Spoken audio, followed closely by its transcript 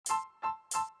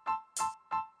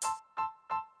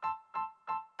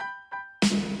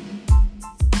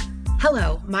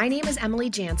Hello, my name is Emily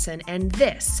Jansen, and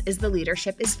this is the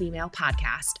Leadership is Female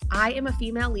podcast. I am a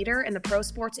female leader in the pro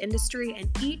sports industry, and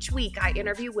each week I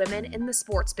interview women in the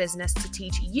sports business to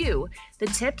teach you the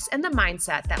tips and the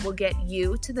mindset that will get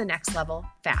you to the next level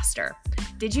faster.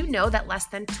 Did you know that less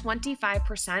than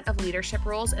 25% of leadership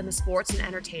roles in the sports and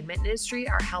entertainment industry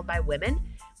are held by women?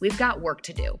 We've got work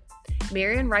to do.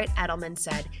 Marian Wright Edelman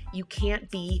said, "You can't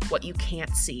be what you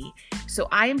can't see." So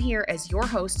I am here as your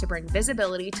host to bring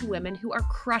visibility to women who are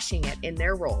crushing it in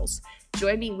their roles.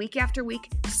 Join me week after week,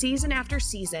 season after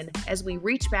season, as we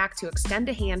reach back to extend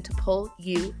a hand to pull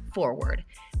you forward.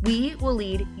 We will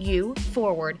lead you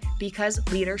forward because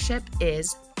leadership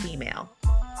is female.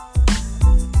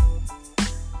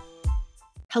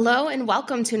 Hello and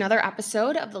welcome to another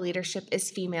episode of the Leadership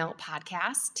is Female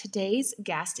podcast. Today's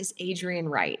guest is Adrienne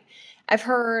Wright. I've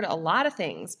heard a lot of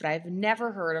things, but I've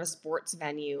never heard of a sports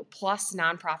venue plus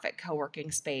nonprofit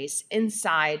co-working space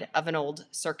inside of an old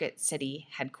Circuit City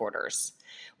headquarters.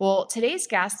 Well, today's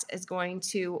guest is going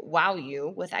to wow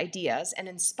you with ideas and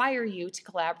inspire you to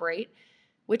collaborate,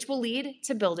 which will lead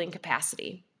to building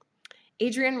capacity.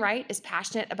 Adrienne Wright is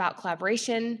passionate about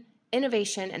collaboration,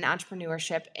 innovation, and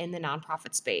entrepreneurship in the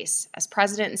nonprofit space. As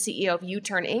president and CEO of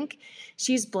U-Turn Inc.,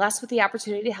 she's blessed with the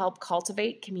opportunity to help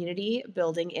cultivate community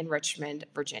building in Richmond,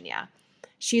 Virginia.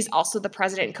 She's also the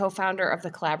president and co-founder of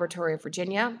the Collaboratory of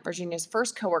Virginia, Virginia's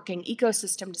first co-working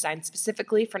ecosystem designed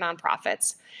specifically for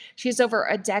nonprofits. She has over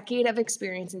a decade of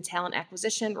experience in talent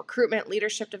acquisition, recruitment,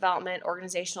 leadership development,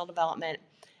 organizational development,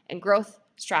 and growth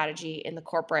strategy in the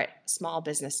corporate, small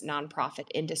business, nonprofit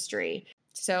industry.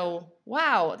 So,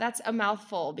 wow, that's a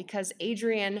mouthful because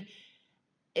Adrienne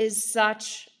is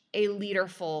such a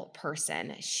leaderful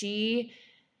person. She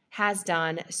has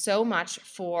done so much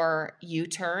for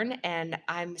U-Turn, and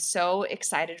I'm so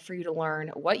excited for you to learn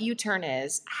what U-Turn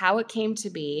is, how it came to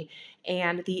be,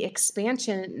 and the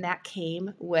expansion that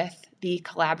came with the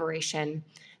collaboration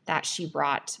that she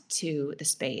brought to the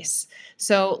space.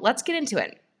 So let's get into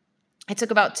it. I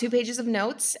took about 2 pages of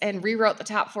notes and rewrote the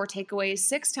top 4 takeaways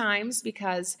 6 times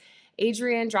because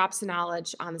Adrienne drops the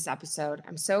knowledge on this episode.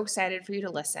 I'm so excited for you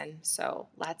to listen. So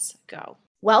let's go.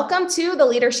 Welcome to the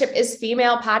Leadership is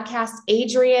Female podcast,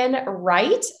 Adrienne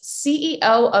Wright, CEO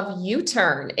of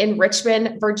U-Turn in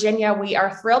Richmond, Virginia. We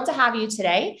are thrilled to have you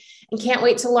today and can't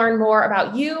wait to learn more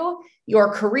about you,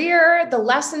 your career, the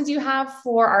lessons you have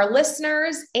for our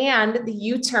listeners, and the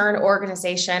U-Turn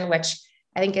organization, which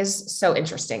I think is so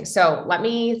interesting. So let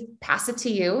me pass it to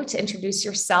you to introduce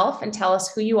yourself and tell us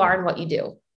who you are and what you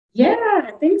do.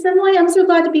 Yeah, thanks, Emily. I'm so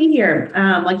glad to be here.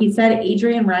 Like you said,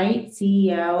 Adrienne Wright,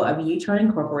 CEO of U-Turn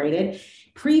Incorporated.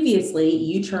 Previously,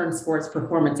 U-Turn Sports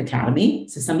Performance Academy.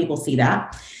 So some people see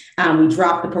that. We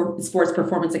dropped the Sports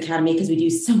Performance Academy because we do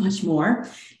so much more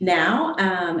now.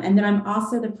 And then I'm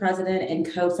also the president and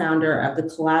co-founder of the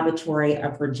Collaboratory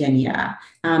of Virginia.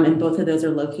 And both of those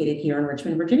are located here in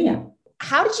Richmond, Virginia.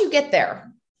 How did you get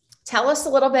there? Tell us a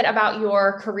little bit about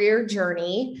your career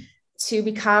journey to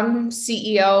become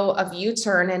CEO of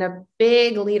U-Turn and a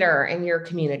big leader in your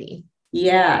community.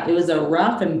 Yeah, it was a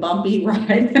rough and bumpy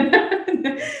ride.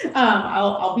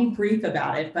 I'll be brief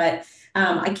about it, but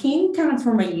I came kind of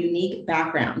from a unique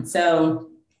background.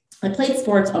 So I played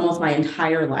sports almost my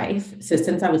entire life. So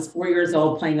since I was 4 years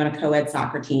old, playing on a co-ed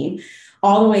soccer team,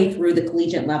 all the way through the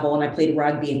collegiate level, and I played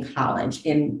rugby in college.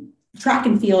 And track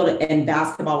and field and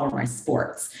basketball were my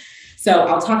sports. So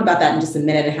I'll talk about that in just a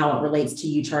minute and how it relates to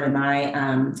U-Turn in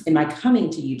my coming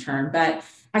to U-Turn. But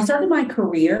I started my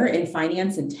career in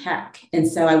finance and tech. And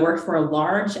so I worked for a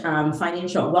large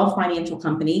financial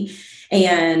company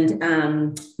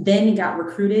and then got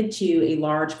recruited to a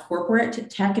large corporate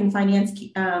tech and finance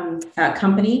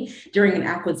company during an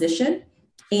acquisition.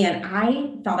 And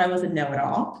I thought I was a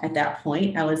know-it-all at that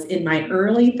point. I was in my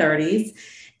early 30s.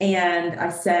 And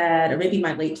I said, or maybe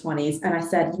my late 20s, and I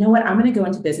said, you know what, I'm going to go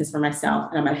into business for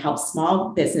myself and I'm going to help small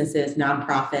businesses,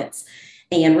 nonprofits,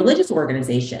 and religious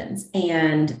organizations.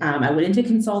 And I went into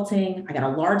consulting. I got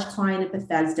a large client at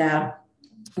Bethesda.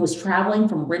 I was traveling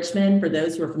from Richmond, for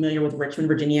those who are familiar with Richmond,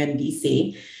 Virginia, and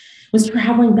DC, was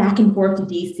traveling back and forth to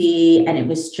DC, and it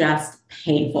was just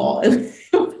painful. It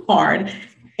was hard.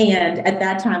 And at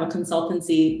that time, a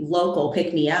consultancy local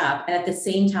picked me up. And at the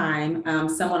same time,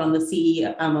 someone on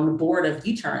the board of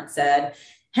U-Turn said,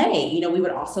 hey, we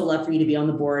would also love for you to be on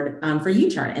the board for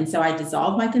U-Turn. And so I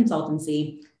dissolved my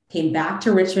consultancy, came back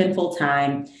to Richmond full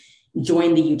time,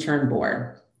 joined the U-Turn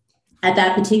board. At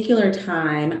that particular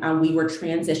time, we were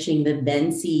transitioning the then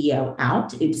CEO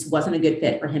out. It just wasn't a good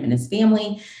fit for him and his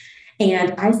family.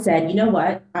 And I said, you know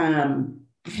what?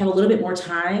 I have a little bit more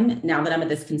time now that I'm at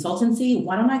this consultancy.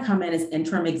 Why don't I come in as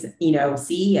interim,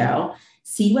 CEO,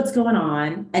 see what's going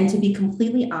on? And to be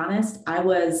completely honest,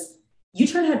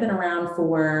 U-Turn had been around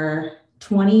for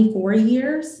 24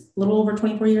 years, a little over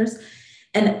 24 years.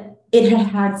 And it had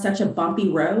had such a bumpy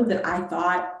road that I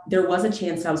thought there was a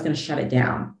chance I was going to shut it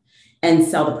down and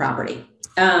sell the property.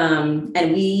 And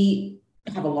we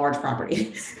have a large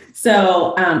property.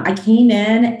 So I came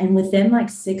in, and within like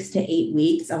 6 to 8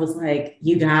 weeks, I was like,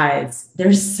 you guys,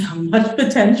 there's so much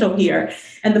potential here.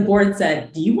 And the board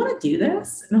said, do you want to do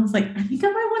this? And I was like, I think I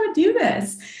might want to do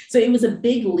this. So it was a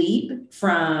big leap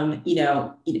from,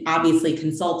 obviously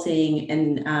consulting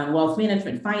and wealth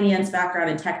management, finance background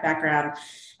and tech background.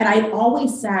 And I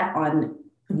always sat on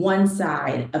one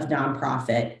side of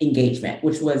nonprofit engagement,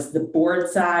 which was the board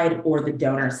side or the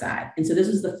donor side. And so this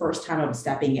was the first time I was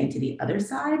stepping into the other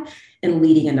side and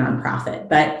leading a nonprofit.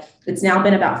 But it's now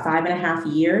been about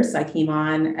 5.5 years. I came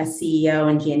on as CEO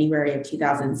in January of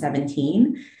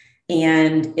 2017,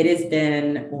 and it has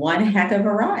been one heck of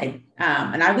a ride.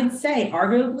 And I would say,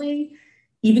 arguably,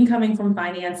 even coming from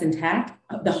finance and tech,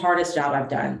 the hardest job I've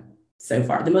done so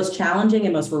far, the most challenging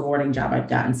and most rewarding job I've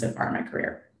done so far in my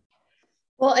career.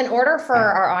 Well, in order for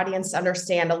our audience to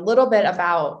understand a little bit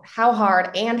about how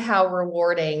hard and how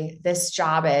rewarding this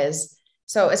job is,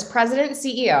 so as president and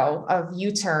CEO of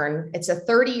U-Turn, it's a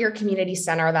 30-year community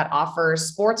center that offers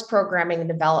sports programming and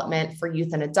development for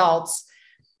youth and adults.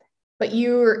 But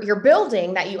your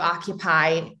building that you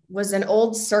occupy was an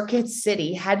old Circuit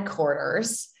City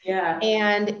headquarters. Yeah.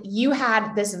 And you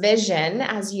had this vision,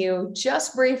 as you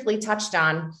just briefly touched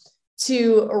on,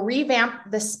 to revamp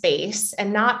the space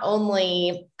and not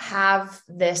only have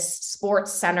this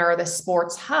sports center, the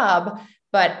sports hub,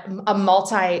 but a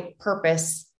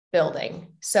multi-purpose building.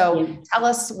 So Tell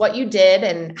us what you did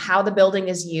and how the building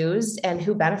is used and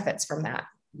who benefits from that.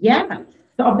 Yeah.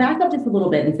 So I'll back up just a little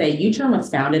bit and say U-Turn was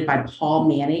founded by Paul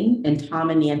Manning and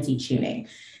Tom and Nancy Tuning.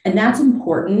 And that's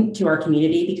important to our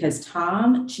community because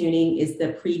Tom Tuning is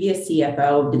the previous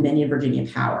CFO of Dominion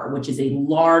Virginia Power, which is a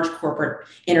large corporate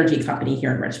energy company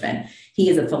here in Richmond. He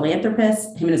is a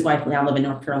philanthropist. Him and his wife now live in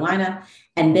North Carolina,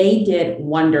 and they did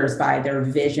wonders by their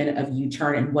vision of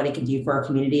U-Turn and what it could do for our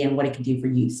community and what it could do for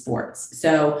youth sports.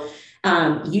 So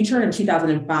U-Turn in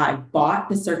 2005 bought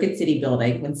the Circuit City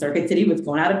building when Circuit City was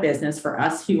going out of business. For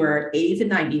us who were 80s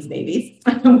and 90s babies,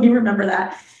 we remember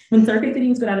that. When Circuit City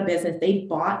was going out of business, they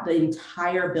bought the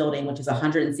entire building, which is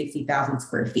 160,000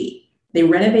 square feet. They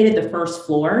renovated the first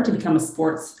floor to become a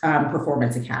sports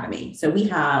performance academy. So we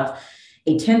have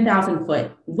a 10,000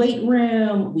 foot weight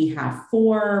room. We have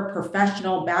 4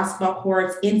 professional basketball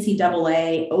courts.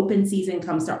 NCAA open season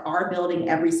comes to our building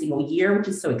every single year, which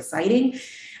is so exciting.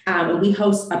 And we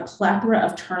host a plethora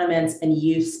of tournaments and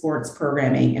youth sports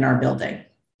programming in our building.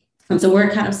 And so we're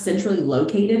kind of centrally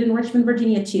located in Richmond,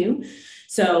 Virginia, too.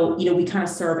 So, we kind of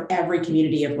serve every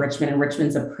community of Richmond, and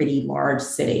Richmond's a pretty large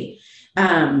city.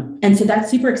 And so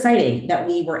that's super exciting that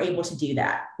we were able to do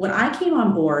that. When I came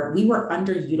on board, we were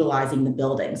underutilizing the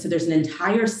building. So there's an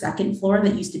entire second floor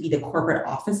that used to be the corporate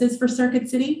offices for Circuit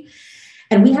City.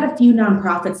 And we had a few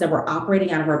nonprofits that were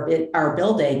operating out of our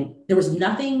building. There was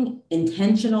nothing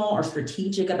intentional or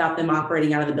strategic about them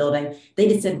operating out of the building. They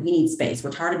just said, we need space.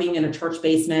 We're tired of being in a church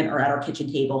basement or at our kitchen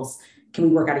tables. Can we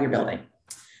work out of your building?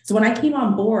 So when I came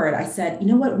on board, I said, you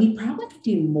know what, we probably could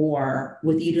do more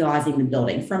with utilizing the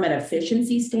building from an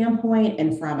efficiency standpoint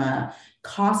and from a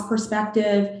cost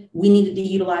perspective. We needed to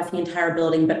utilize the entire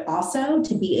building, but also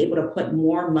to be able to put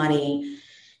more money.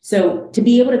 So to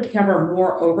be able to cover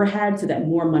more overhead so that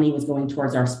more money was going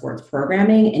towards our sports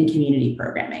programming and community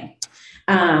programming.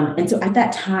 And so at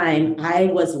that time, I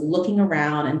was looking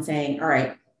around and saying, all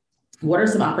right, what are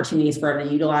some opportunities for us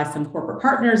to utilize some corporate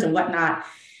partners and whatnot?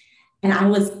 And I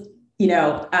was,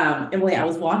 Emily, I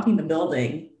was walking the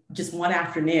building just one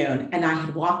afternoon, and I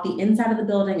had walked the inside of the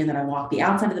building and then I walked the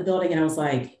outside of the building, and I was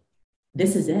like,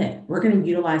 this is it. We're going to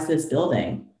utilize this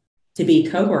building to be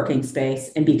co-working space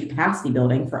and be capacity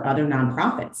building for other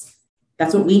nonprofits.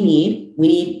 That's what we need. We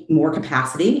need more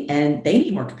capacity, and they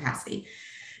need more capacity.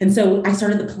 And so I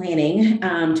started the planning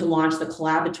to launch the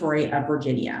Collaboratory of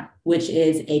Virginia, which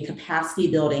is a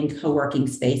capacity building co-working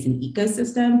space and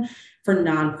ecosystem for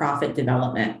nonprofit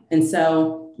development. And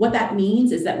so what that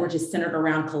means is that we're just centered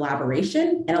around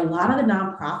collaboration. And a lot of the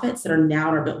nonprofits that are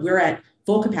now, we're at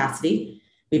full capacity.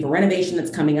 We have a renovation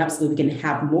that's coming up so that we can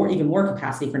have even more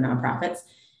capacity for nonprofits.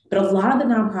 But a lot of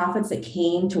the nonprofits that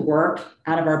came to work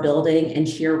out of our building and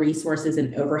share resources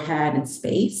and overhead and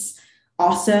space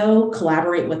also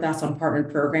collaborate with us on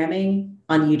partnered programming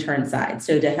on U-Turn side.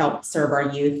 So to help serve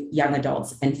our youth, young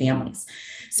adults, and families.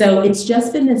 So it's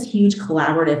just been this huge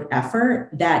collaborative effort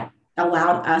that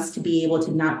allowed us to be able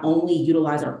to not only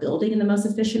utilize our building in the most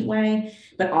efficient way,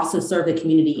 but also serve the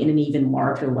community in an even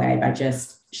larger way by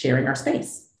just sharing our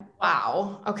space.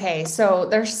 Wow. Okay. So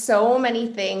there's so many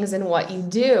things in what you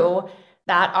do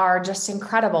that are just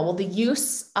incredible. Well, the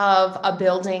use of a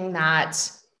building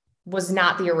that was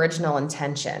not the original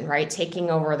intention, right?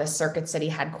 Taking over the Circuit City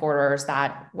headquarters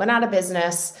that went out of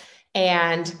business,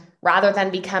 and rather than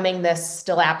becoming this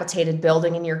dilapidated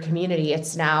building in your community,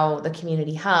 it's now the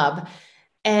community hub.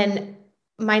 And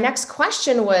my next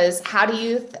question was, how do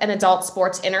youth and adult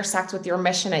sports intersect with your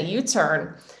mission at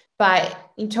U-Turn? But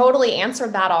you totally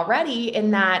answered that already, in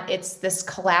that it's this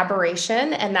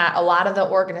collaboration, and that a lot of the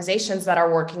organizations that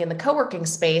are working in the co-working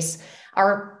space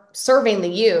are serving the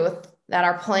youth that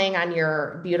are playing on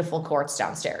your beautiful courts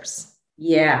downstairs.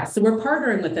 Yeah, so we're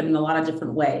partnering with them in a lot of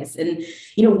different ways. And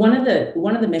one of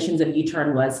the missions of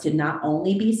U-Turn was to not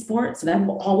only be sports, so that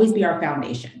will always be our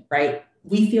foundation, right?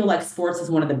 We feel like sports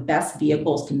is one of the best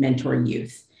vehicles to mentor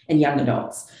youth and young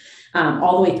adults.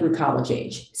 All the way through college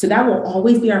age. So that will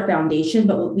always be our foundation.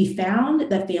 But what we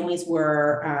found that families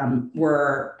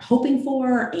were hoping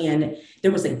for, and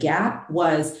there was a gap,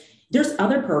 was there's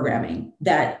other programming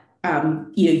that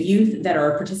youth that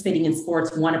are participating in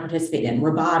sports want to participate in: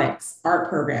 robotics, art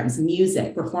programs,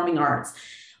 music, performing arts,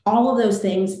 all of those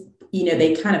things.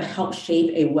 They kind of help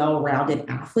shape a well-rounded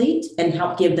athlete and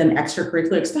help give them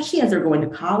extracurricular, especially as they're going to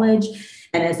college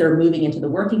and as they're moving into the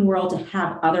working world, to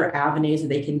have other avenues that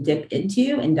they can dip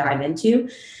into and dive into.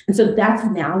 And so that's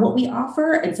now what we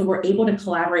offer. And so we're able to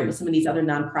collaborate with some of these other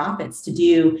nonprofits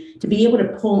to be able to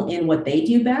pull in what they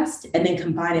do best and then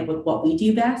combine it with what we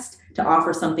do best to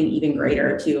offer something even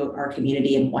greater to our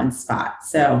community in one spot.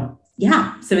 So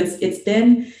yeah, so there's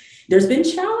been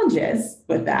challenges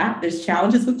with that. There's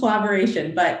challenges with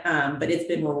collaboration, but it's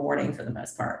been rewarding for the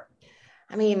most part.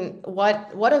 I mean,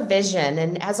 what a vision.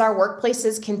 And as our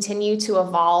workplaces continue to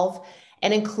evolve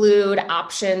and include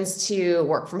options to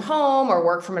work from home or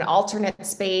work from an alternate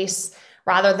space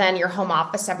rather than your home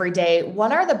office every day,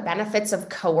 what are the benefits of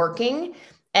co-working,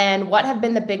 and what have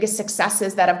been the biggest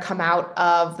successes that have come out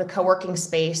of the co-working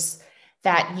space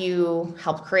that you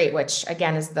helped create, which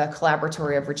again is the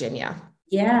Collaboratory of Virginia?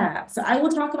 Yeah, so I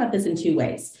will talk about this in two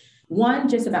ways. One,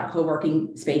 just about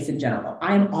co-working space in general.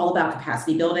 I am all about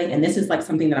capacity building, and this is like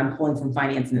something that I'm pulling from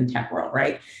finance and the tech world,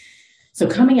 right? So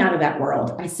coming out of that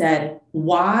world, I said,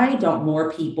 why don't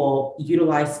more people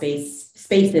utilize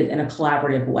spaces in a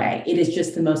collaborative way? It is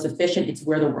just the most efficient. It's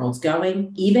where the world's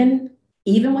going. Even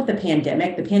with the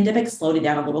pandemic slowed it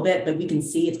down a little bit, but we can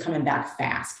see it's coming back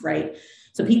fast, right?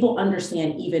 So people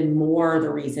understand even more the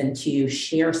reason to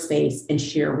share space and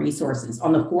share resources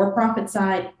on the for-profit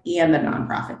side and the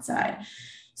nonprofit side.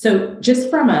 So just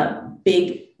from a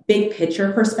big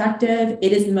picture perspective,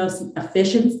 it is the most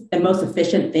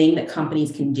efficient thing that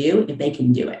companies can do if they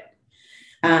can do it.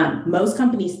 Most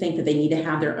companies think that they need to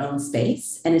have their own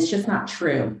space, and it's just not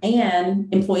true.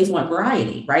 And employees want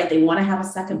variety, right? They want to have a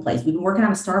second place. We've been working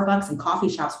out of Starbucks and coffee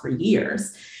shops for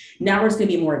years. Now we're just going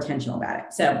to be more intentional about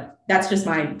it. So that's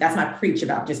my preach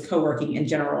about just co-working in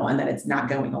general, and that it's not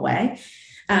going away.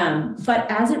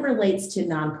 But as it relates to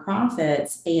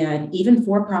nonprofits and even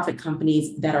for-profit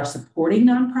companies that are supporting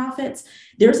nonprofits,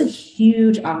 there's a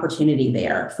huge opportunity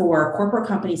there for corporate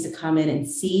companies to come in and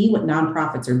see what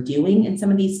nonprofits are doing in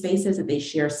some of these spaces that they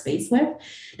share space with.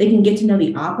 They can get to know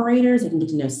the operators, they can get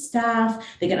to know staff,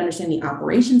 they can understand the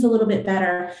operations a little bit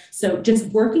better. So just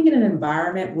working in an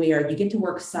environment where you get to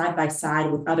work side by side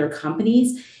with other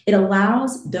companies, it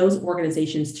allows those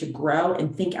organizations to grow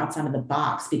and think outside of the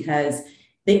box, because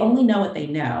they only know what they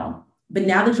know. But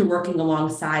now that you're working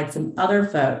alongside some other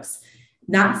folks,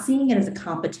 not seeing it as a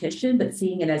competition, but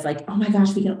seeing it as like, oh my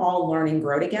gosh, we can all learn and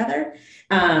grow together.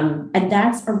 And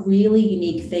that's a really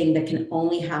unique thing that can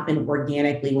only happen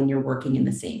organically when you're working in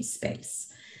the same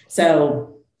space.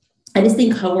 So I just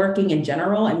think co-working in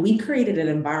general, and we created an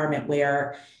environment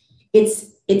where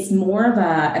it's more of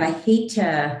and I hate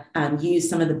to use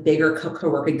some of the bigger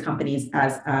co-working companies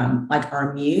as like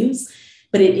our muse,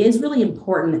 but it is really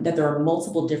important that there are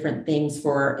multiple different things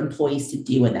for employees to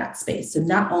do in that space. So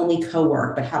not only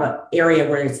co-work, but have an area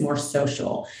where it's more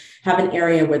social, have an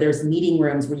area where there's meeting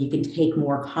rooms where you can take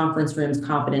more conference rooms,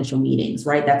 confidential meetings,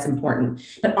 right? That's important,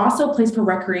 but also a place for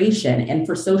recreation and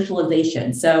for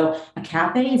socialization. So a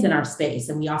cafe is in our space,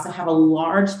 and we also have a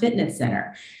large fitness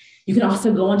center. You can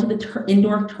also go onto the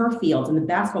indoor turf fields and the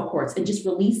basketball courts and just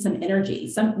release some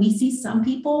energy. We see some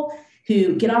people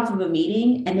who get off of a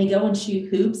meeting and they go and shoot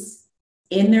hoops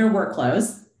in their work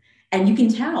clothes, And you can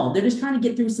tell they're just trying to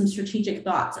get through some strategic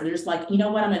thoughts, or they're just like, you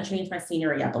know what, I'm going to change my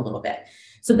scenery up a little bit.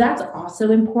 So that's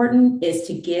also important, is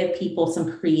to give people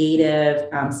some creative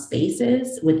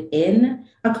spaces within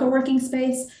a co-working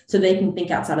space so they can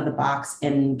think outside of the box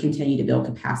and continue to build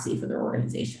capacity for their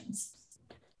organizations.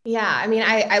 Yeah, I mean,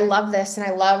 I love this, and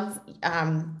I love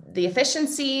the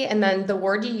efficiency, and then the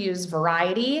word you use,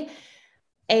 variety.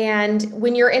 And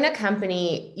when you're in a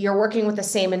company, you're working with the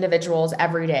same individuals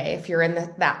every day. If you're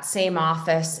in that same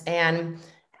office, and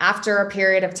after a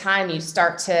period of time, you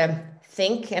start to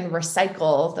think and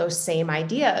recycle those same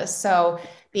ideas. So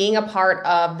being a part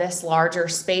of this larger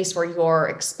space where you're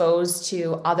exposed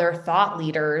to other thought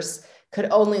leaders could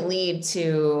only lead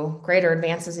to greater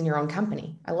advances in your own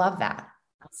company. I love that.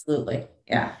 Absolutely.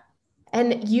 Yeah.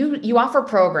 And you offer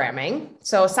programming.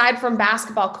 So aside from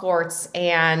basketball courts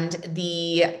and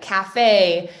the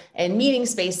cafe and meeting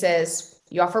spaces,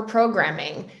 you offer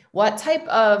programming. What type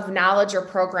of knowledge or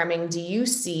programming do you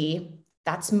see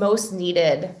that's most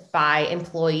needed by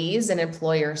employees and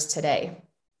employers today?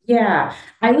 Yeah,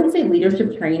 I would say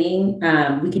leadership training,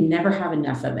 we can never have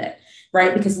enough of it,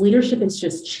 right? Because leadership is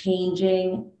just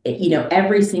changing,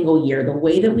 every single year. The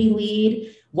way that we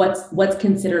lead, what's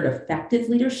considered effective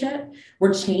leadership,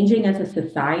 we're changing as a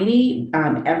society.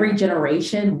 Every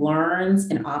generation learns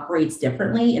and operates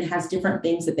differently and has different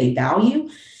things that they value.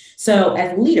 So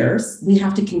as leaders, we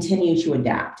have to continue to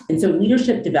adapt. And so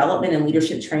leadership development and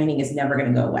leadership training is never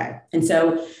going to go away. And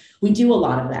so we do a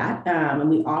lot of that, and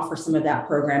we offer some of that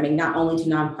programming, not only to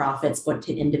nonprofits, but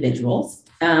to individuals.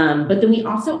 But then we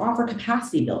also offer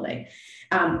capacity building.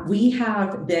 We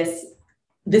have this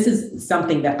is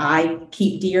something that I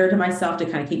keep dear to myself to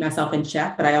kind of keep myself in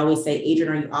check, but I always say,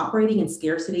 Adrian, are you operating in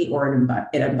scarcity or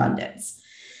in abundance?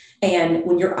 And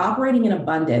when you're operating in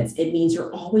abundance, it means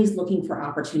you're always looking for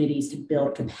opportunities to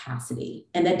build capacity.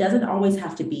 And that doesn't always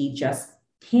have to be just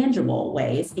tangible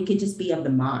ways. It could just be of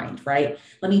the mind, right?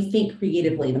 Let me think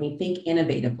creatively. Let me think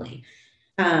innovatively.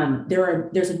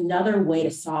 There's another way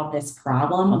to solve this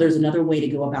problem. Or there's another way to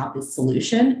go about this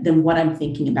solution than what I'm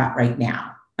thinking about right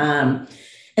now.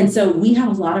 And so we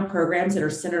have a lot of programs that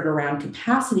are centered around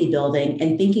capacity building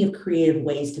and thinking of creative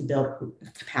ways to build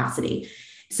capacity,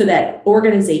 so that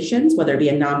organizations, whether it be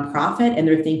a nonprofit and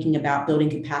they're thinking about building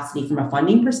capacity from a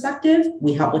funding perspective,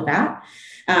 we help with that.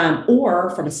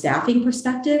 Or from a staffing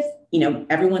perspective,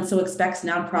 everyone so expects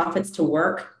nonprofits to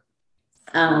work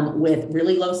with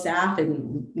really low staff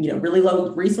and really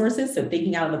low resources. So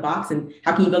thinking out of the box and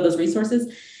how can you build those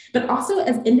resources? But also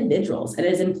as individuals and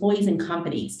as employees and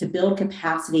companies to build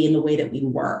capacity in the way that we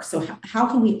work. So how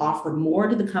can we offer more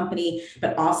to the company,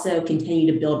 but also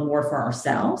continue to build more for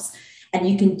ourselves? And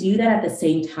you can do that at the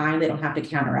same time. They don't have to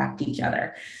counteract each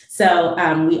other. So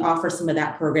we offer some of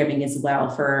that programming as well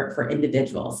for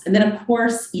individuals. And then, of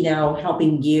course,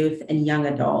 helping youth and young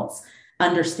adults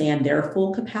understand their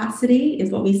full capacity is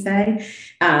what we say,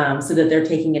 so that they're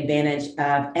taking advantage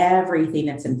of everything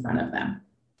that's in front of them.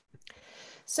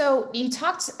 So you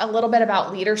talked a little bit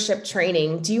about leadership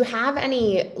training. Do you have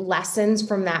any lessons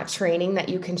from that training that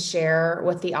you can share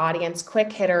with the audience,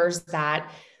 quick hitters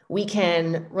that we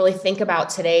can really think about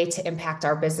today to impact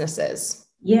our businesses?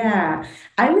 Yeah,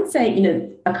 I would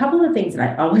say, a couple of things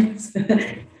that I always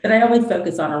that I always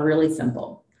focus on are really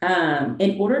simple.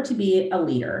 In order to be a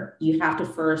leader, you have to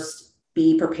first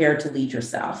be prepared to lead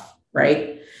yourself,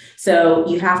 right? So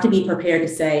you have to be prepared to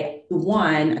say,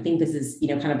 one, I think this is,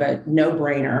 kind of a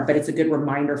no-brainer, but it's a good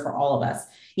reminder for all of us.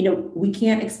 We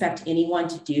can't expect anyone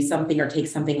to do something or take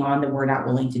something on that we're not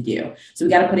willing to do. So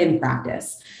we got to put it in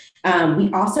practice.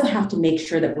 We also have to make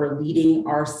sure that we're leading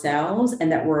ourselves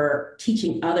and that we're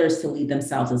teaching others to lead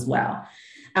themselves as well.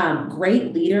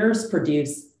 Great leaders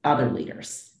produce other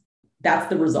leaders. That's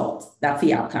the result. That's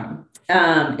the outcome.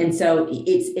 And so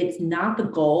it's not the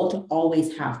goal to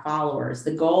always have followers.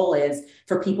 The goal is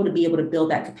for people to be able to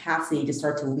build that capacity to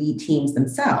start to lead teams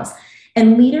themselves.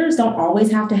 And leaders don't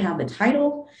always have to have the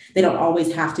title. They don't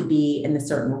always have to be in a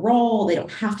certain role. They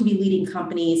don't have to be leading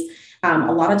companies.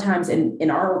 A lot of times in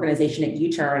our organization at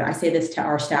U-Turn, I say this to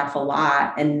our staff a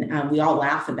lot, and we all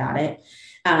laugh about it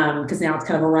because now it's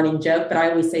kind of a running joke, but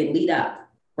I always say lead up,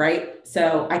 right?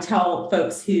 So I tell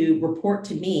folks who report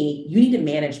to me, you need to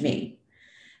manage me,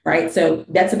 right? So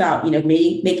that's about,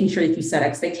 making sure that you set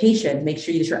expectations, make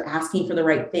sure that you're asking for the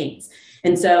right things.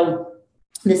 And so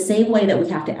the same way that we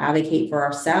have to advocate for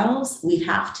ourselves, we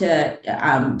have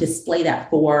to display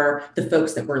that for the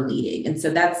folks that we're leading. And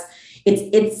so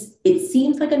it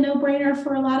seems like a no-brainer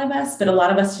for a lot of us, but a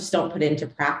lot of us just don't put it into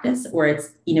practice, or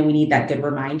it's, we need that good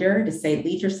reminder to say,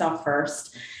 lead yourself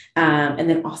first, and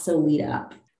then also lead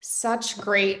up. Such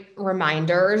great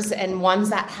reminders, and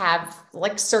ones that have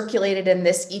like circulated in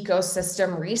this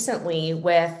ecosystem recently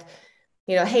with,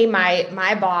 hey,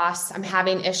 my boss, I'm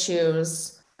having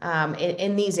issues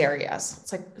in these areas.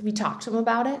 It's like, we talked to him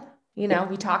about it. We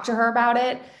talked to her about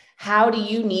it. How do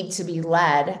you need to be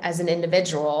led as an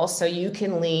individual so you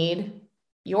can lead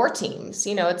your teams?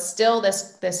 It's still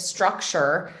this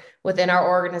structure within our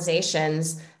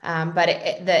organizations, but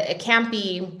it can't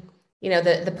be,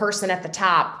 the person at the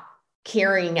top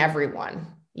carrying everyone.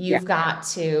 You've got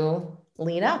to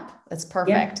lean up. That's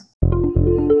perfect.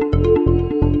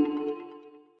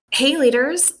 Hey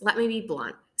leaders, let me be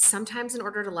blunt. Sometimes in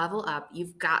order to level up,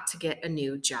 you've got to get a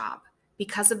new job.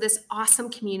 Because of this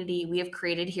awesome community we have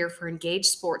created here for engaged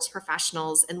sports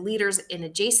professionals and leaders in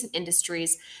adjacent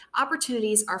industries,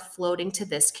 opportunities are floating to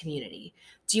this community.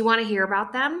 Do you want to hear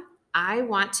about them? I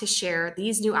want to share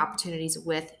these new opportunities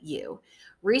with you.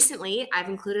 Recently, I've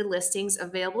included listings of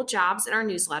available jobs in our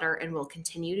newsletter and will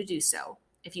continue to do so.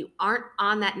 If you aren't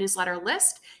on that newsletter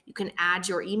list, you can add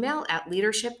your email at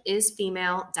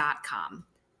leadershipisfemale.com.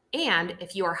 And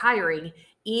if you are hiring,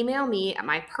 email me at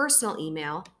my personal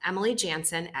email,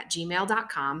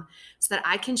 emilyjansen@gmail.com, so that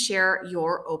I can share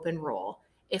your open role.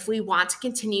 If we want to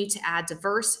continue to add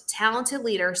diverse, talented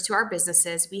leaders to our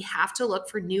businesses, we have to look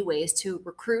for new ways to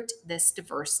recruit this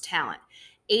diverse talent.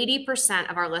 80%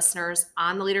 of our listeners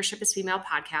on the Leadership is Female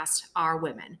podcast are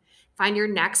women. Find your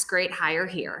next great hire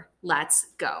here. Let's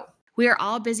go. We are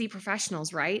all busy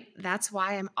professionals, right? That's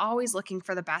why I'm always looking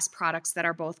for the best products that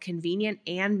are both convenient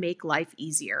and make life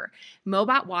easier.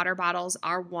 Mobot water bottles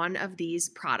are one of these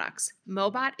products.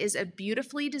 Mobot is a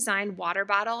beautifully designed water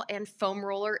bottle and foam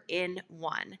roller in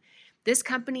one. This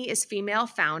company is female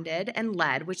founded and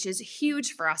led, which is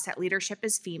huge for us at Leadership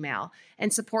is Female,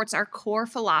 and supports our core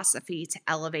philosophy to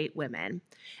elevate women.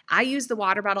 I use the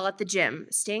water bottle at the gym,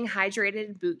 staying hydrated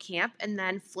in boot camp, and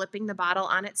then flipping the bottle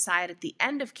on its side at the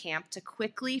end of camp to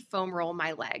quickly foam roll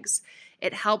my legs.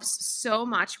 It helps so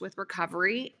much with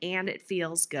recovery, and it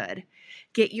feels good.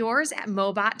 Get yours at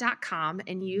mobot.com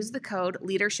and use the code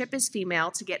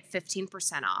LeadershipIsFemale to get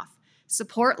 15% off.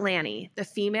 Support Lanny, the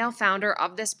female founder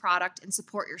of this product, and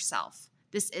support yourself.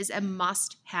 This is a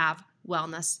must-have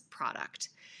wellness product.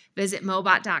 Visit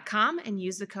mobot.com and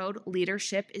use the code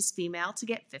LeadershipIsFemale to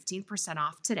get 15%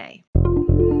 off today.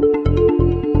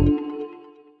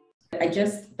 I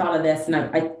just thought of this, and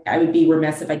I would be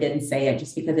remiss if I didn't say it,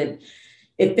 just because it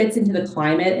fits into the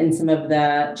climate and some of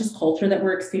the just culture that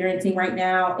we're experiencing right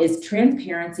now. Is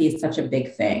transparency is such a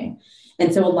big thing.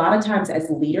 And so a lot of times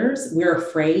as leaders, we're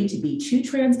afraid to be too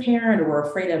transparent, or we're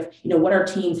afraid of, what our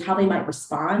teams, how they might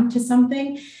respond to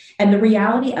something. And the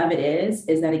reality of it is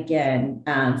that, again,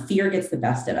 fear gets the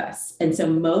best of us. And so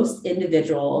most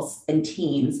individuals and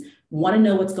teams want to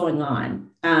know what's going on,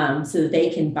 so that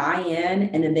they can buy in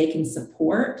and then they can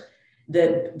support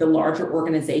the larger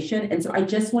organization. And so I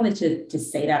just wanted to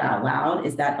say that out loud,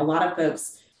 is that a lot of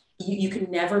folks, you can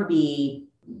never be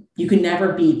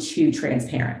too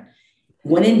transparent.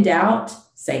 When in doubt,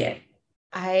 say it.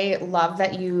 I love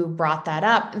that you brought that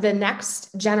up. The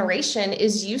next generation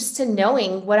is used to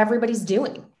knowing what everybody's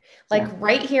doing.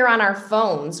 Right here on our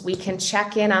phones, we can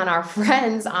check in on our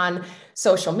friends on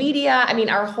social media. I mean,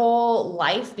 our whole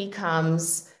life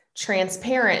becomes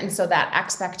transparent. And so that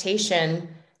expectation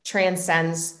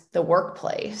transcends the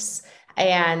workplace.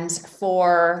 And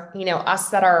for, us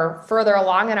that are further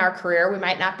along in our career, we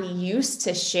might not be used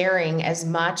to sharing as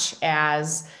much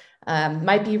as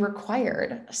might be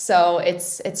required. So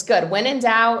it's good. When in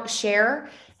doubt, share.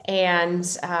 And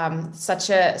such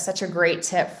a great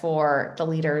tip for the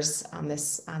leaders on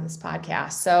this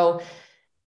podcast. So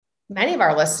many of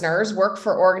our listeners work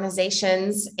for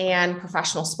organizations and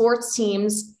professional sports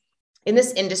teams. In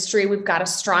this industry, we've got a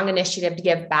strong initiative to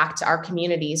give back to our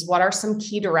communities. What are some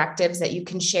key directives that you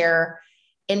can share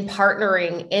in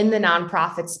partnering in the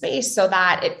nonprofit space so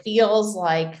that it feels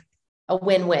like a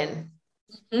win-win?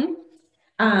 Mm-hmm.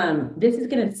 This is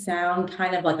going to sound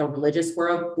kind of like a religious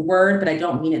word, but I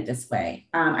don't mean it this way.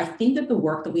 I think that the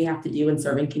work that we have to do in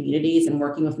serving communities and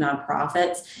working with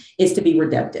nonprofits is to be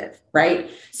redemptive, right?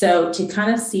 So to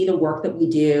kind of see the work that we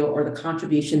do or the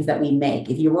contributions that we make.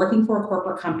 If you're working for a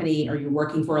corporate company or you're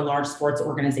working for a large sports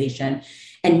organization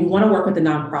and you want to work with a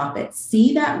nonprofit,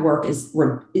 see that work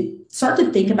start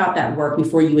to think about that work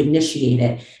before you initiate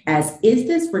it as, is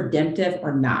this redemptive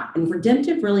or not? And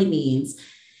redemptive really means,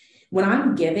 when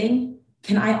I'm giving,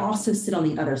 can I also sit on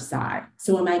the other side?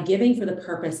 So am I giving for the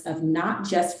purpose of not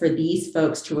just for these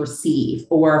folks to receive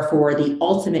or for the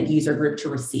ultimate user group to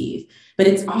receive, but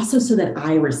it's also so that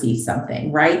I receive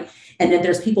something, right? And then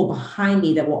there's people behind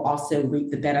me that will also reap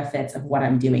the benefits of what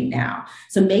I'm doing now.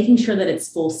 So making sure that it's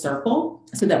full circle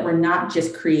so that we're not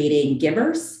just creating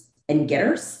givers and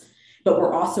getters, but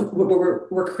we're also,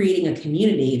 we're creating a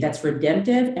community that's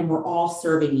redemptive and we're all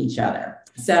serving each other.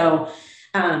 So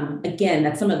again,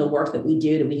 that's some of the work that we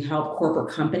do, that we help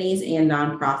corporate companies and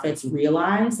nonprofits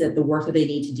realize that the work that they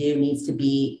need to do needs to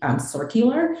be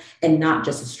circular and not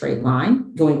just a straight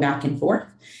line going back and forth,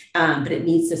 but it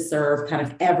needs to serve kind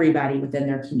of everybody within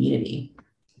their community.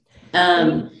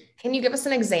 Can you give us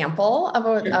an example of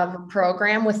a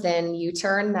program within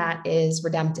U-Turn that is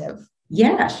redemptive?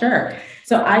 Yeah, sure.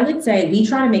 So I would say we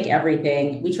try to make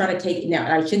everything, we try to take, now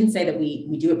I shouldn't say that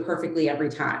we do it perfectly every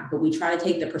time, but we try to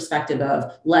take the perspective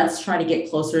of let's try to get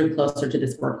closer and closer to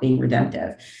this work being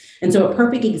redemptive. And so a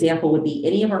perfect example would be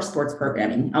any of our sports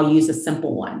programming. I'll use a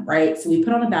simple one, right? So we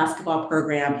put on a basketball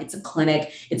program, it's a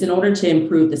clinic, it's in order to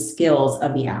improve the skills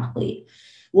of the athlete.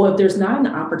 Well, if there's not an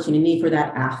opportunity for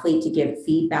that athlete to give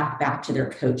feedback back to their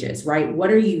coaches, right?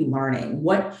 What are you learning?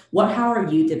 How are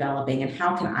you developing? And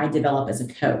how can I develop as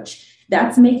a coach?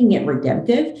 That's making it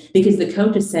redemptive because the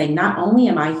coach is saying, not only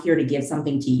am I here to give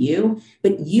something to you,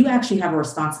 but you actually have a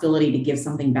responsibility to give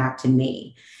something back to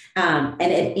me. And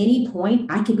at any point,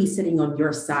 I could be sitting on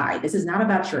your side. This is not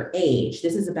about your age.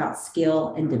 This is about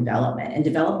skill and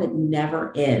development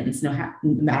never ends, no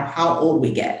matter how old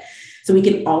we get. So we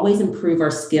can always improve our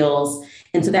skills.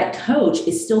 And so that coach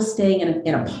is still staying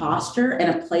in a posture and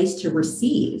a place to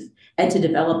receive and to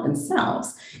develop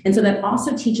themselves. And so that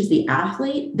also teaches the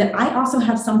athlete that I also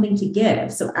have something to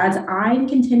give. So as I'm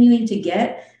continuing to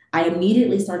get, I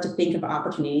immediately start to think of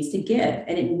opportunities to give.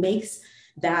 And it makes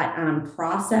that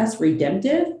process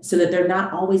redemptive so that they're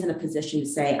not always in a position to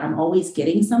say, I'm always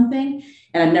getting something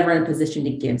and I'm never in a position to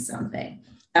give something.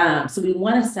 So we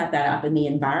want to set that up in the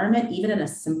environment, even at a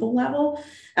simple level,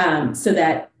 so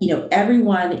that,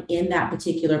 everyone in that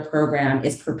particular program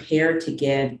is prepared to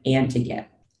give and to get.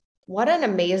 What an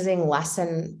amazing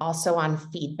lesson also on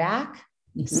feedback,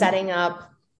 setting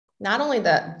up not only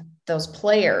those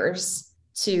players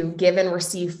to give and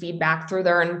receive feedback through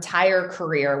their entire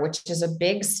career, which is a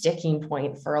big sticking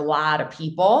point for a lot of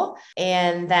people.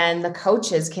 And then the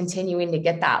coaches continuing to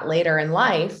get that later in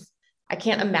life. I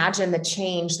can't imagine the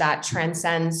change that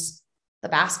transcends the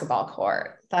basketball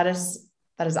court. That is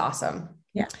awesome.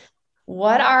 Yeah.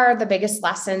 What are the biggest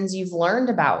lessons you've learned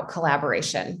about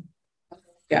collaboration?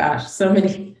 Gosh, so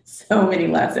many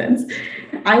lessons.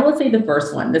 I will say the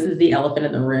first one, this is the elephant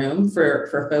in the room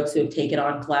for folks who have taken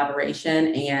on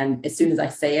collaboration. And as soon as I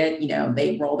say it,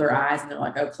 they roll their eyes and they're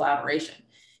like, oh, collaboration.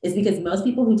 Is because most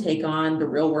people who take on the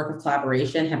real work of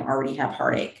collaboration already have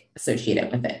heartache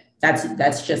associated with it.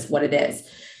 That's just what it is.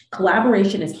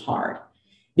 Collaboration is hard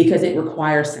because it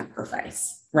requires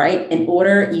sacrifice, right? In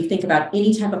order, you think about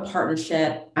any type of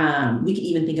partnership, we can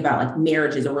even think about like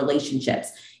marriages or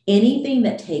relationships, anything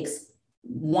that takes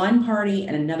one party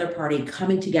and another party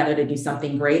coming together to do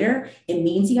something greater, it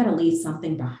means you got to leave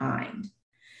something behind.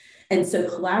 And so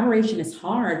collaboration is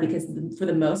hard because for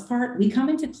the most part, we come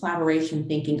into collaboration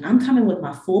thinking I'm coming with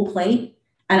my full plate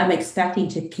and I'm expecting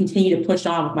to continue to push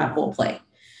on with my full plate.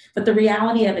 But the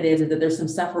reality of it is that there's some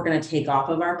stuff we're going to take off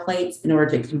of our plates in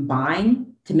order to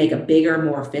combine to make a bigger,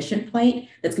 more efficient plate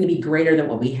that's going to be greater than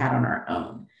what we had on our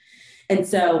own. And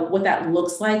so what that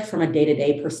looks like from a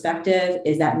day-to-day perspective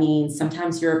is that means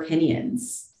sometimes your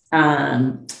opinions,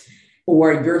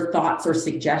 or your thoughts or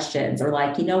suggestions, or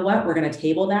like, you know what, we're going to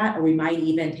table that, or we might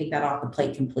even take that off the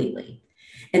plate completely.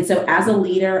 And so as a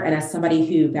leader and as somebody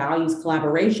who values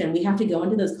collaboration, we have to go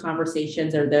into those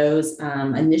conversations or those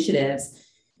initiatives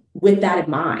with that in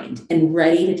mind and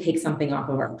ready to take something off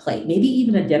of our plate, maybe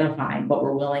even identifying what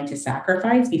we're willing to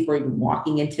sacrifice before even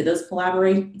walking into those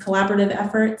collaborative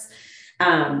efforts.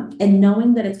 And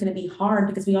knowing that it's going to be hard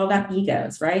because we all got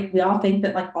egos, right? We all think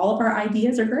that like all of our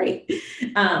ideas are great,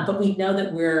 but we know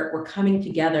that we're coming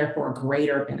together for a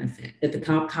greater benefit, that the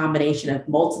combination of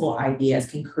multiple ideas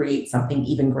can create something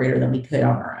even greater than we could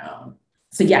on our own.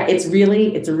 So yeah, it's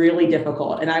really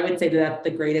difficult. And I would say that that's the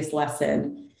greatest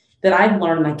lesson that I've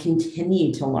learned and I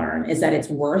continue to learn is that it's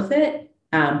worth it,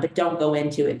 but don't go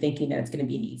into it thinking that it's going to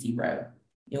be an easy road.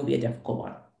 It'll be a difficult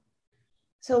one.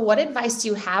 So what advice do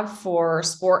you have for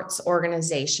sports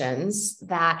organizations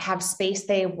that have space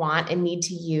they want and need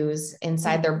to use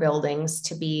inside their buildings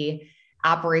to be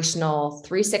operational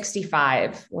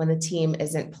 365 when the team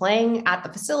isn't playing at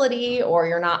the facility or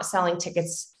you're not selling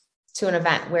tickets to an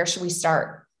event? Where should we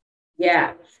start?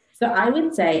 Yeah. So I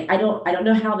would say, I don't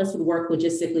know how this would work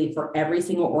logistically for every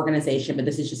single organization, but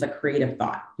this is just a creative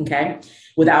thought. Okay.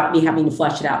 Without me having to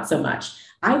flesh it out so much.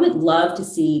 I would love to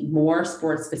see more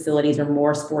sports facilities or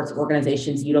more sports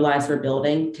organizations utilized for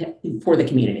building for the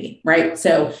community, right?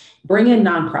 So bring in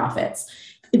nonprofits.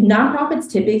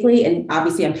 Nonprofits typically, and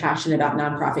obviously I'm passionate about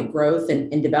nonprofit growth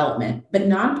and development, but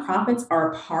nonprofits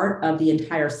are a part of the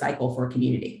entire cycle for a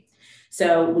community.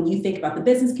 So when you think about the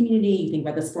business community, you think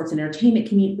about the sports and entertainment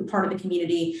community, part of the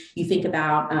community, you think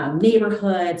about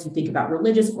neighborhoods, you think about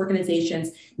religious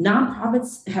organizations,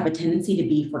 nonprofits have a tendency to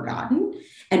be forgotten.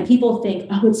 And people think,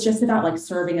 oh, it's just about like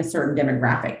serving a certain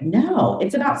demographic. No,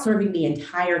 it's about serving the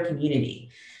entire community.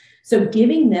 So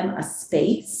giving them a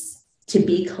space to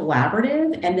be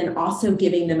collaborative, and then also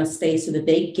giving them a space so that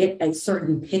they get a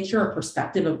certain picture or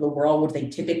perspective of the world, which they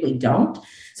typically don't.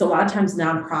 So a lot of times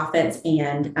nonprofits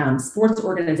and sports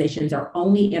organizations are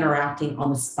only interacting on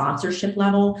the sponsorship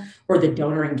level or the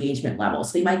donor engagement level.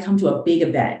 So they might come to a big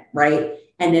event, right?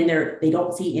 And then they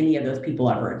don't see any of those people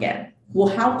ever again.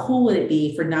 Well, how cool would it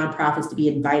be for nonprofits to be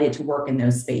invited to work in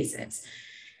those spaces?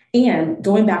 And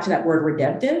going back to that word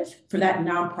redemptive, for that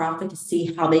nonprofit to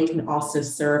see how they can also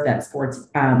serve that sports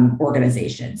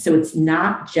organization. So it's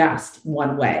not just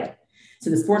one way. So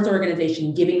the sports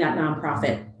organization giving that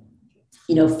nonprofit,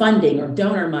 funding or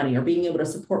donor money or being able to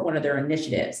support one of their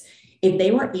initiatives. If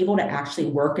they were able to actually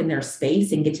work in their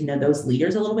space and get to know those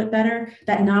leaders a little bit better,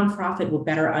 that nonprofit will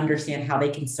better understand how they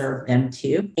can serve them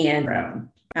too. And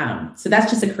so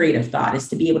that's just a creative thought, is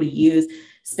to be able to use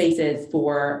spaces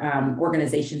for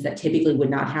organizations that typically would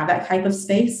not have that type of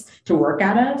space to work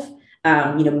out of,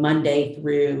 Monday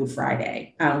through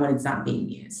Friday when it's not being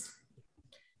used.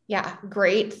 Yeah,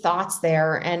 great thoughts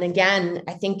there. And again,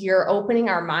 I think you're opening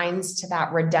our minds to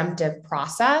that redemptive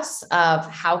process of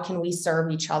how can we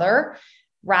serve each other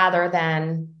rather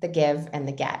than the give and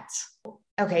the get.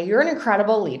 Okay, you're an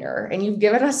incredible leader and you've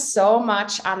given us so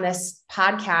much on this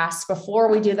podcast. Before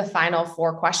we do the final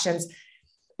 4 questions,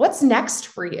 what's next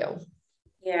for you?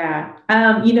 Yeah.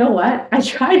 You know what? I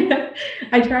try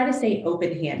to stay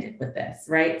open-handed with this,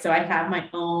 right? So I have my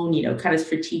own, kind of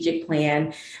strategic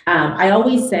plan. I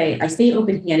always say I stay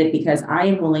open-handed because I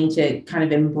am willing to kind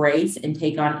of embrace and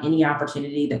take on any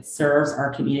opportunity that serves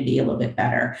our community a little bit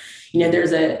better.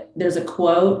 There's a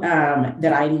quote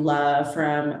that I love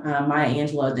from Maya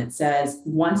Angelou that says,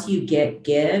 "Once you get,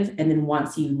 give, and then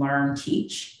once you learn,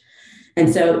 teach."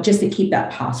 And so just to keep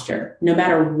that posture, no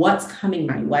matter what's coming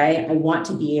my way, I want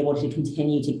to be able to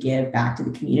continue to give back to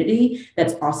the community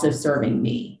that's also serving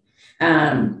me.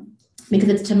 Because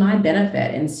it's to my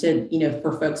benefit, and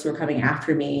for folks who are coming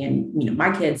after me and,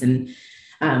 my kids, and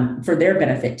for their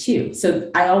benefit too.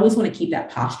 So I always want to keep that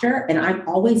posture, and I'm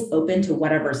always open to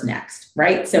whatever's next,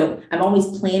 right? So I'm always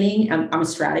planning. I'm a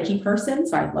strategy person,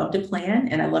 so I love to plan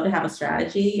and I love to have a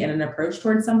strategy and an approach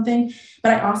towards something,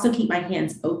 but I also keep my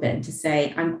hands open to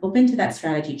say, I'm open to that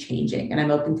strategy changing and I'm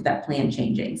open to that plan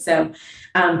changing. So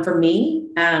for me,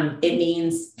 it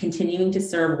means continuing to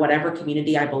serve whatever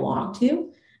community I belong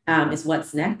to is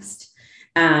what's next.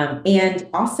 And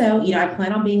also, I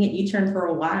plan on being at U-Turn for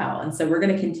a while. And so we're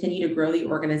going to continue to grow the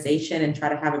organization and try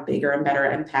to have a bigger and better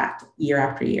impact year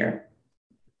after year.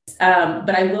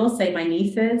 But I will say my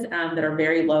nieces that are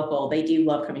very local, they do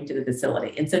love coming to the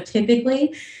facility. And so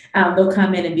typically they'll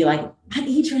come in and be like,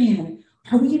 Adrian,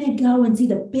 are we going to go and see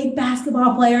the big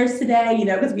basketball players today?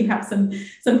 Because we have some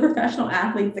professional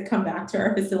athletes that come back to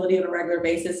our facility on a regular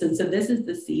basis. And so this is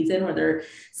the season where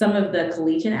some of the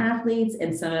collegiate athletes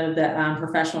and some of the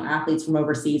professional athletes from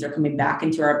overseas are coming back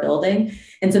into our building.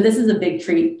 And so this is a big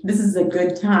treat. This is a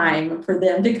good time for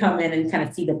them to come in and kind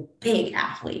of see the big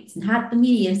athletes, not the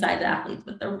medium-sized athletes,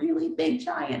 but the really big,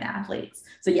 giant athletes.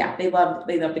 So yeah, they love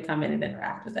to come in and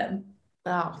interact with them.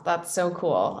 Oh, that's so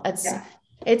cool.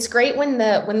 It's great when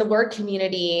the word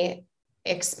community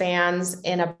expands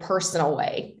in a personal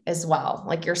way as well.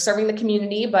 Like you're serving the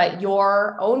community, but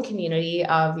your own community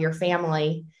of your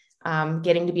family,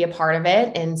 getting to be a part of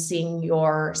it and seeing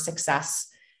your success,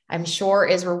 I'm sure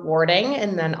is rewarding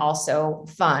and then also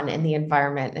fun in the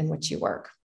environment in which you work.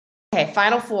 Okay,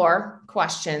 final 4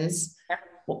 questions.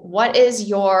 What is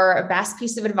your best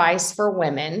piece of advice for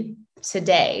women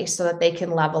today so that they can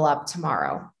level up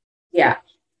tomorrow? Yeah.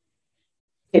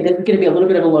 Okay, this is going to be a little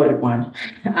bit of a loaded one.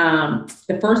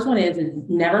 The first one is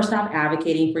never stop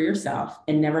advocating for yourself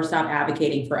and never stop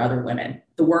advocating for other women.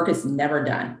 The work is never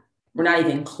done. We're not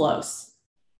even close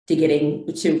to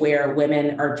getting to where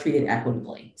women are treated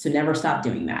equitably. So never stop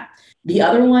doing that. The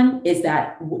other one is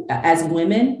that as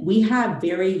women, we have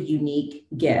very unique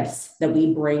gifts that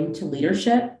we bring to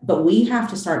leadership, but we have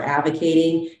to start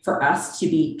advocating for us to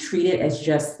be treated as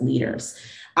just leaders.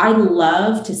 I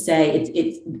love to say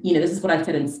it's this is what I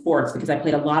said in sports, because I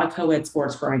played a lot of co-ed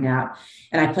sports growing up,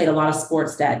 and I played a lot of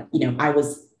sports that, I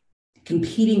was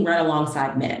competing right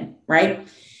alongside men, right?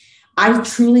 I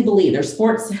truly believe there's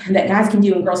sports that guys can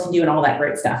do and girls can do and all that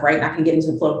great stuff, right? Not going to get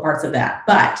into the flow parts of that.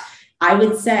 But I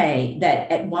would say that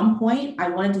at one point, I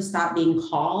wanted to stop being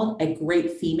called a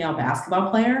great female basketball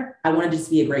player. I wanted to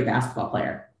just be a great basketball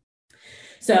player.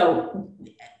 So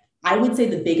I would say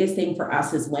the biggest thing for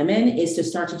us as women is to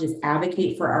start to just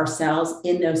advocate for ourselves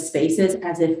in those spaces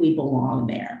as if we belong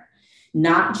there.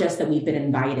 Not just that we've been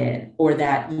invited or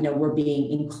that, we're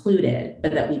being included,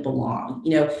 but that we belong.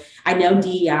 I know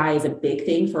DEI is a big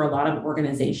thing for a lot of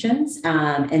organizations.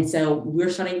 And so we're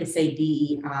starting to say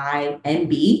DEI and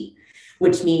B,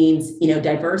 which means,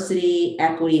 diversity,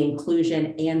 equity,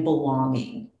 inclusion, and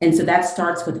belonging. And so that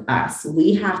starts with us.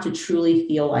 We have to truly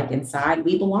feel like inside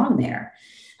we belong there.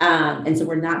 And so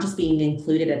we're not just being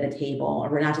included at the table, or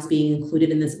we're not just being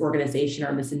included in this organization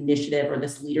or this initiative or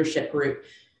this leadership group,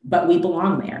 but we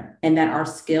belong there, and that our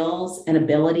skills and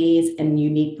abilities and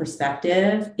unique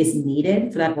perspective is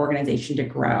needed for that organization to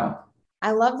grow.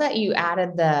 I love that you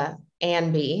added the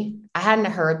and be. I hadn't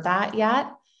heard that yet.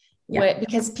 Yeah.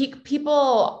 Because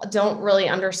people don't really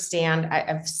understand.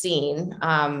 I've seen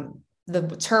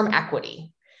the term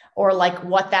equity, or like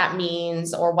what that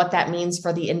means, or what that means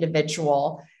for the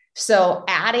individual. So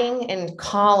adding and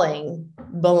calling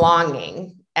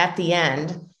belonging at the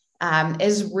end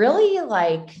is really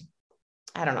like,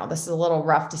 I don't know, this is a little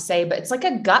rough to say, but it's like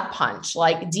a gut punch,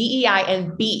 like DEI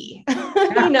and B,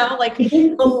 like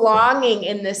belonging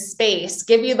in this space,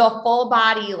 give you the full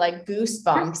body, like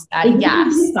goosebumps.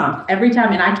 Yes. Goosebumps every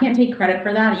time. And I can't take credit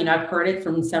for that. I've heard it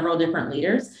from several different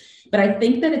leaders, but I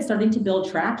think that it's starting to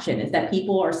build traction, is that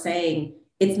people are saying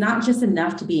it's not just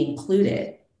enough to be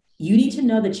included. You need to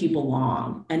know that you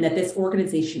belong, and that this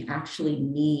organization actually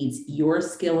needs your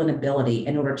skill and ability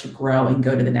in order to grow and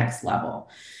go to the next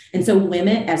level. And so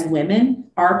as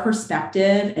women, our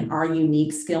perspective and our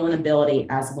unique skill and ability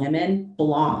as women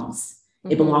belongs.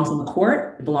 Mm-hmm. It belongs on the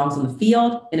court, it belongs on the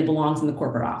field, and it belongs in the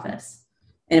corporate office,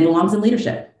 and it belongs in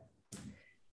leadership.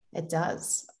 It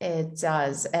does. It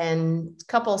does. And a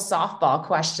couple softball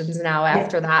questions now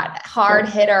after that hard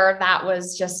hitter. That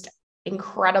was just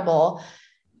incredible.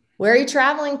 Where are you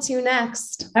traveling to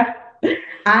next?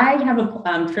 I have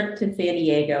a trip to San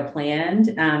Diego planned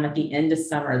at the end of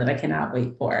summer that I cannot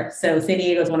wait for. So San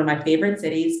Diego is one of my favorite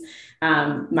cities.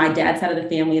 My dad's side of the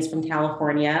family is from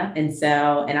California. And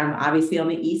I'm obviously on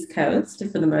the East Coast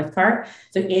for the most part.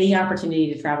 So any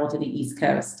opportunity to travel to the East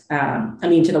Coast, to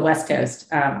the West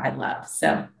Coast, I'd love.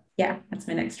 So yeah, that's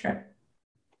my next trip.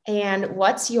 And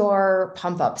what's your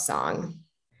pump up song?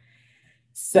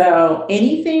 So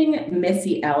anything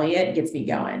Missy Elliott gets me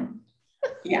going.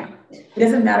 Yeah, it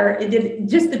doesn't matter. It did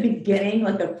just the beginning,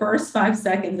 like the first 5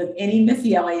 seconds of any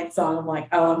Missy Elliott song. I'm like,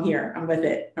 oh, I'm here. I'm with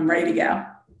it. I'm ready to go.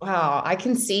 Wow. I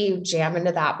can see you jam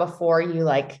into that before you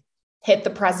hit the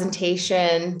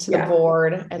presentation to the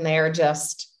board, and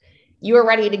you are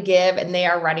ready to give, and they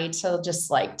are ready to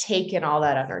just take in all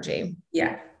that energy.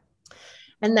 Yeah.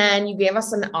 And then you gave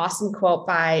us an awesome quote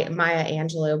by Maya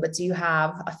Angelou, but do you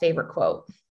have a favorite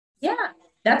quote? Yeah,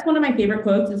 that's one of my favorite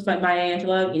quotes is by Maya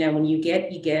Angelou. When you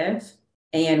get, you give.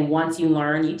 And once you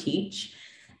learn, you teach.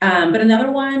 But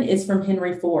another one is from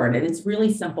Henry Ford, and it's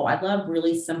really simple. I love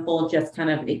really simple, it kind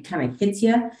of hits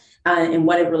you and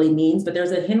what it really means. But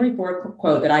there's a Henry Ford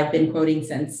quote that I've been quoting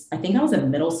since I think I was in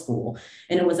middle school.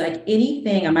 And it was like,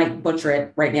 anything, I might butcher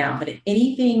it right now, but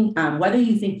anything, whether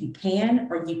you think you can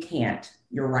or you can't,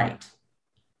 you're right.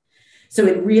 So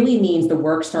it really means the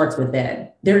work starts within.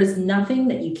 There is nothing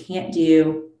that you can't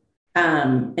do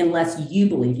unless you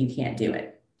believe you can't do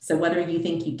it. So whether you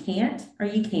think you can't or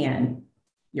you can,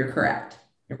 you're correct.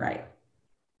 You're right.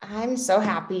 I'm so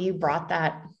happy you brought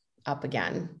that up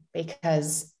again,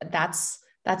 because that's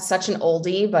such an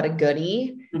oldie, but a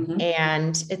goodie. Mm-hmm.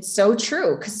 And it's so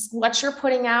true, because what you're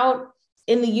putting out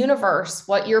in the universe,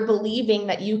 what you're believing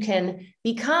that you can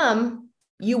become,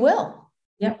 you will.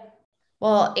 Yep.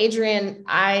 Well, Adrienne,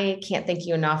 I can't thank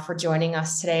you enough for joining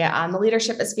us today on the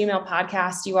Leadership is Female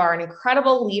podcast. You are an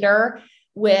incredible leader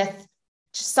with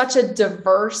just such a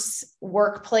diverse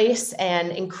workplace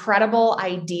and incredible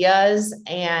ideas.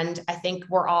 And I think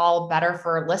we're all better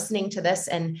for listening to this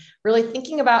and really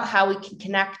thinking about how we can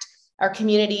connect our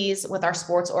communities with our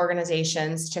sports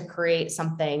organizations to create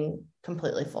something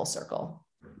completely full circle.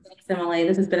 Thanks, Emily.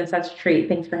 This has been such a treat.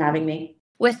 Thanks for having me.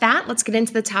 With that, let's get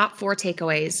into the top 4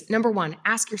 takeaways. Number 1,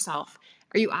 ask yourself,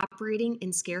 are you operating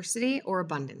in scarcity or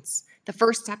abundance? The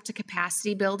first step to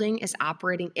capacity building is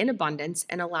operating in abundance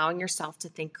and allowing yourself to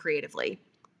think creatively.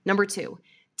 Number 2,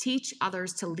 teach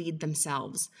others to lead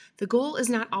themselves. The goal is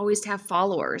not always to have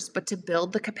followers, but to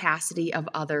build the capacity of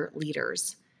other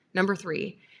leaders. Number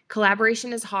 3,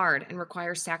 collaboration is hard and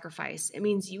requires sacrifice. It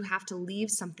means you have to leave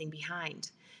something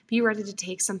behind. Be ready to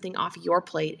take something off your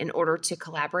plate in order to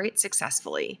collaborate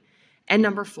successfully. And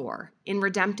number 4, in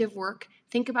redemptive work,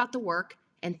 think about the work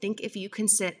and think if you can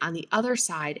sit on the other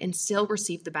side and still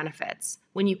receive the benefits.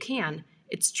 When you can,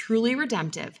 it's truly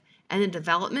redemptive, and the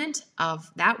development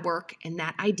of that work and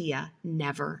that idea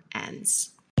never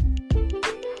ends.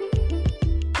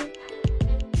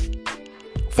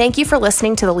 Thank you for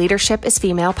listening to the Leadership is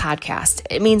Female podcast.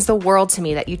 It means the world to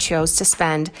me that you chose to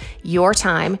spend your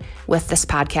time with this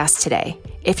podcast today.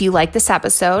 If you like this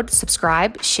episode,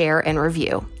 subscribe, share, and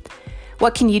review.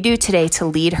 What can you do today to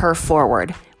lead her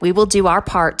forward? We will do our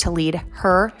part to lead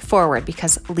her forward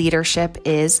because leadership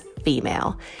is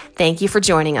female. Thank you for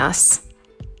joining us.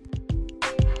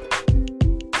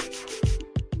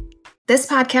 This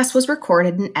podcast was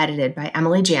recorded and edited by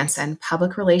Emily Jansen,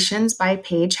 public relations by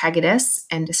Paige Hegedus,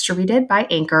 and distributed by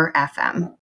Anchor FM.